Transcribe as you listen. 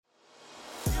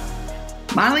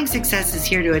Modeling Success is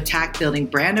here to attack building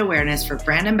brand awareness for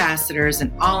brand ambassadors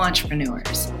and all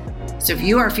entrepreneurs. So if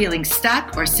you are feeling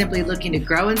stuck or simply looking to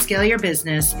grow and scale your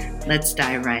business, let's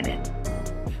dive right in.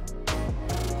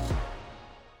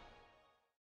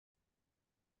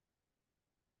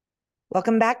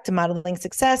 Welcome back to Modeling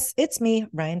Success. It's me,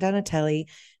 Ryan Donatelli,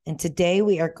 and today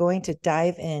we are going to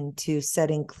dive into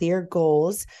setting clear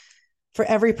goals for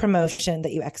every promotion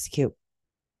that you execute.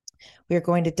 We are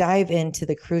going to dive into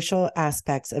the crucial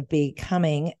aspects of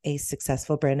becoming a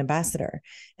successful brand ambassador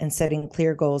and setting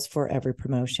clear goals for every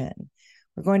promotion.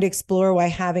 We're going to explore why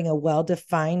having a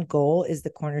well-defined goal is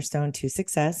the cornerstone to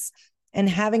success, and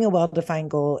having a well-defined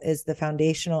goal is the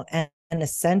foundational and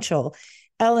essential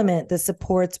element that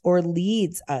supports or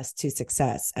leads us to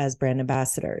success as brand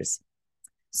ambassadors.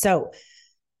 So,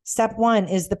 step one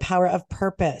is the power of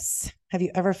purpose. Have you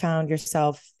ever found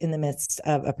yourself in the midst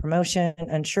of a promotion,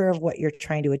 unsure of what you're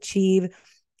trying to achieve?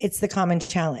 It's the common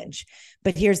challenge.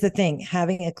 But here's the thing,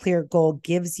 having a clear goal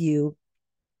gives you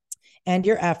and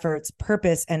your efforts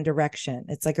purpose and direction.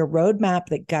 It's like a roadmap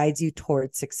that guides you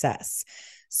towards success.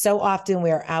 So often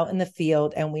we are out in the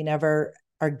field and we never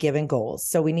are given goals.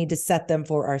 So we need to set them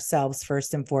for ourselves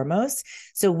first and foremost,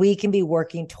 so we can be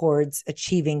working towards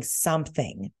achieving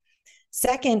something.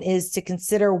 Second is to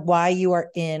consider why you are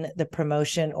in the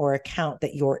promotion or account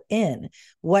that you're in.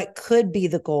 What could be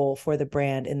the goal for the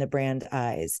brand in the brand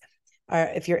eyes?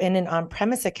 If you're in an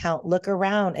on-premise account, look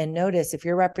around and notice if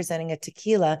you're representing a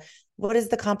tequila, what does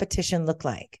the competition look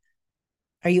like?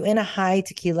 Are you in a high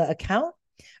tequila account?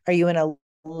 Are you in a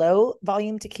low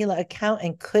volume tequila account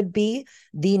and could be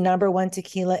the number one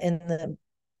tequila in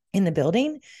the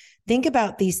building? Think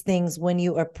about these things when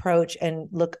you approach and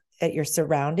look at your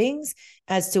surroundings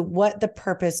as to what the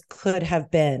purpose could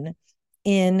have been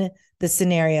in the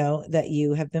scenario that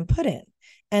you have been put in.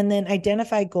 And then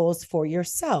identify goals for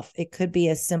yourself. It could be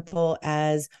as simple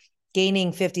as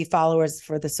gaining 50 followers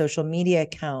for the social media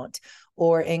account,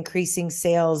 or increasing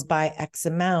sales by X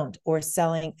amount, or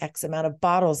selling X amount of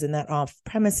bottles in that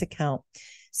off-premise account.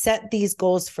 Set these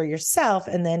goals for yourself,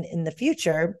 and then in the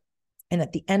future, and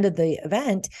at the end of the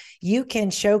event, you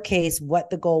can showcase what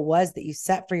the goal was that you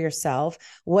set for yourself,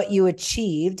 what you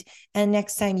achieved, and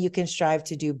next time you can strive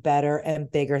to do better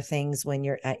and bigger things when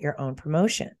you're at your own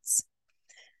promotions.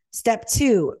 Step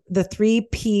two, the 3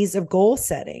 Ps of goal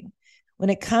setting. When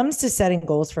it comes to setting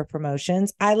goals for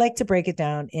promotions, I like to break it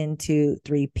down into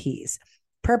 3 Ps: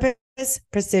 purpose,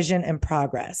 precision, and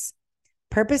progress.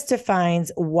 Purpose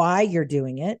defines why you're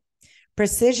doing it.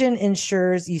 Precision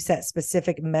ensures you set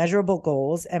specific measurable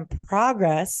goals, and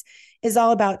progress is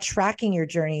all about tracking your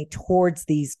journey towards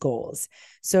these goals.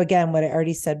 So again, what I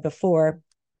already said before,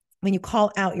 when you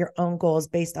call out your own goals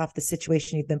based off the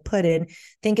situation you've been put in,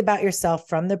 think about yourself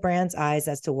from the brand's eyes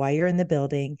as to why you're in the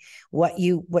building,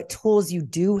 what tools you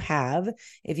do have,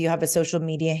 if you have a social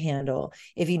media handle,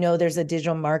 if you know there's a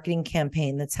digital marketing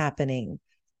campaign that's happening,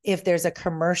 if there's a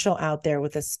commercial out there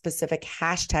with a specific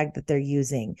hashtag that they're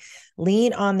using.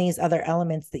 Lean on these other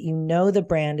elements that you know the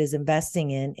brand is investing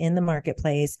in the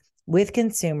marketplace with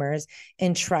consumers,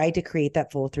 and try to create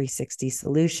that full 360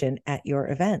 solution at your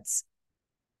events.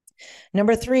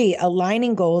 Number 3,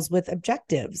 aligning goals with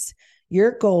objectives.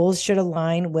 Your goals should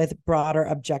align with broader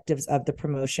objectives of the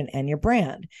promotion and your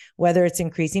brand. Whether it's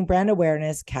increasing brand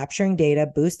awareness, capturing data,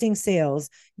 boosting sales,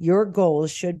 your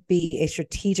goals should be a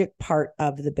strategic part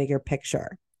of the bigger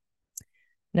picture.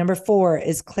 Number 4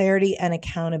 is clarity and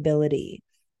accountability.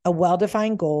 A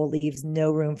well-defined goal leaves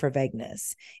no room for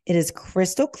vagueness. It is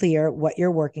crystal clear what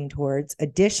you're working towards.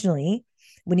 Additionally,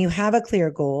 when you have a clear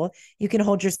goal, you can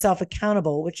hold yourself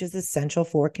accountable, which is essential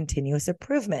for continuous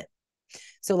improvement.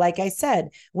 So like I said,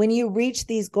 when you reach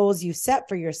these goals you set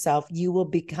for yourself, you will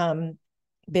become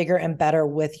bigger and better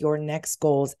with your next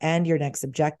goals and your next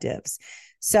objectives.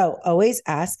 So always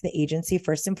ask the agency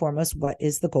first and foremost, what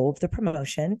is the goal of the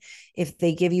promotion? If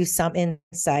they give you some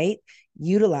insight,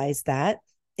 utilize that.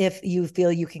 If you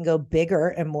feel you can go bigger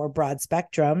and more broad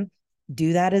spectrum,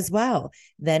 do that as well.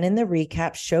 Then in the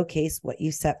recap, showcase what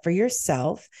you set for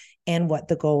yourself and what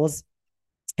the goals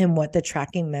and what the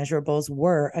tracking measurables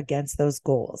were against those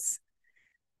goals.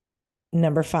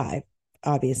 Number 5,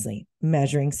 obviously,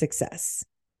 measuring success.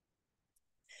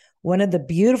 One of the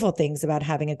beautiful things about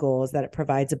having a goal is that it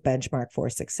provides a benchmark for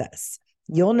success.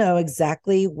 You'll know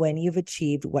exactly when you've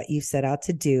achieved what you set out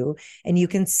to do, and you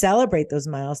can celebrate those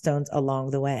milestones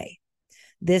along the way.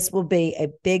 This will be a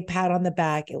big pat on the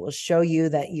back. It will show you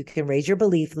that you can raise your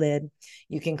belief lid.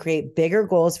 You can create bigger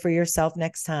goals for yourself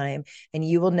next time, and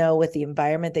you will know with the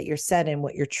environment that you're set in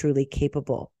what you're truly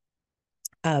capable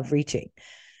of reaching.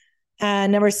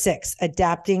 Number 6,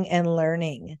 adapting and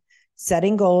learning.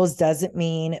 Setting goals doesn't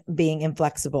mean being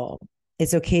inflexible.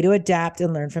 It's okay to adapt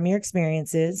and learn from your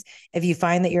experiences. If you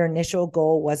find that your initial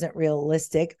goal wasn't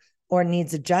realistic or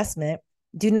needs adjustment,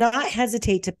 do not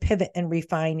hesitate to pivot and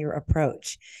refine your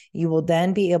approach. You will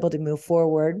then be able to move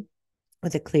forward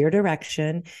with a clear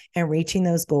direction and reaching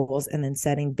those goals, and then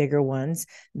setting bigger ones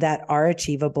that are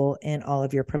achievable in all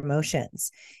of your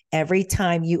promotions. Every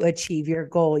time you achieve your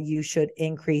goal, you should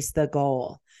increase the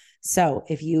goal. So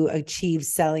if you achieve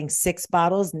selling 6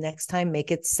 bottles, next time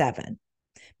make it 7.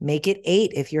 Make it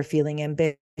 8 if you're feeling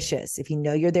ambitious. If you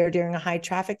know you're there during a high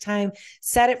traffic time,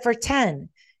 set it for 10.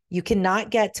 You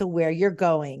cannot get to where you're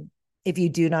going if you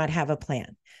do not have a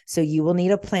plan. So you will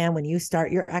need a plan when you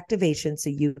start your activation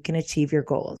so you can achieve your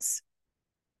goals.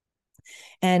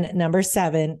 And number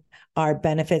 7 are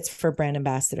benefits for brand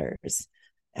ambassadors.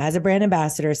 As a brand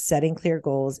ambassador, setting clear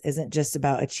goals isn't just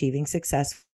about achieving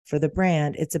success for the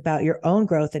brand. It's about your own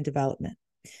growth and development.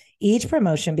 Each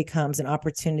promotion becomes an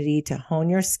opportunity to hone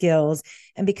your skills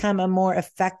and become a more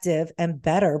effective and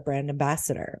better brand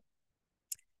ambassador.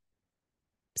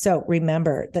 So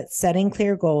remember that setting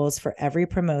clear goals for every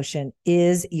promotion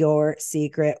is your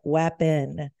secret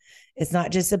weapon. It's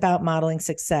not just about modeling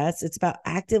success. It's about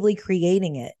actively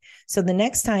creating it. So the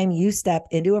next time you step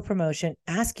into a promotion,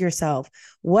 ask yourself,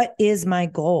 what is my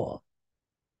goal?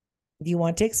 If you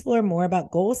want to explore more about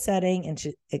goal setting and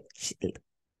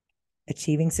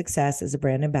achieving success as a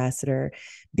brand ambassador,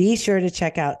 be sure to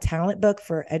check out Talent Book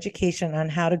for education on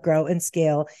how to grow and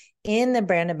scale in the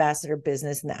brand ambassador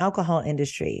business in the alcohol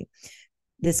industry.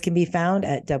 This can be found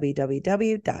at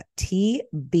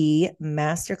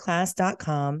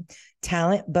www.tbmasterclass.com,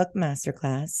 Talent Book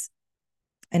Masterclass.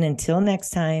 And until next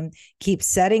time, keep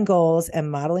setting goals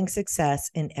and modeling success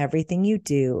in everything you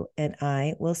do, and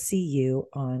I will see you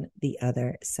on the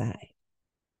other side.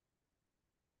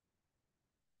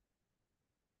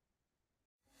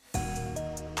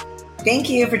 Thank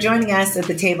you for joining us at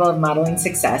the table of modeling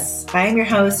success. I am your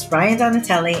host, Ryan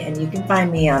Donatelli, and you can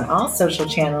find me on all social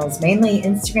channels, mainly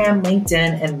Instagram,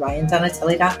 LinkedIn, and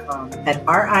RyanDonatelli.com at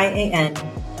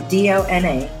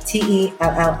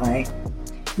RyanDonatelli.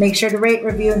 Make sure to rate,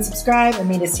 review, and subscribe, and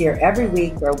meet us here every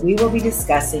week where we will be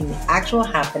discussing the actual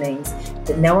happenings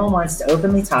that no one wants to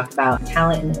openly talk about in the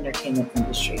talent and entertainment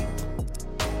industry.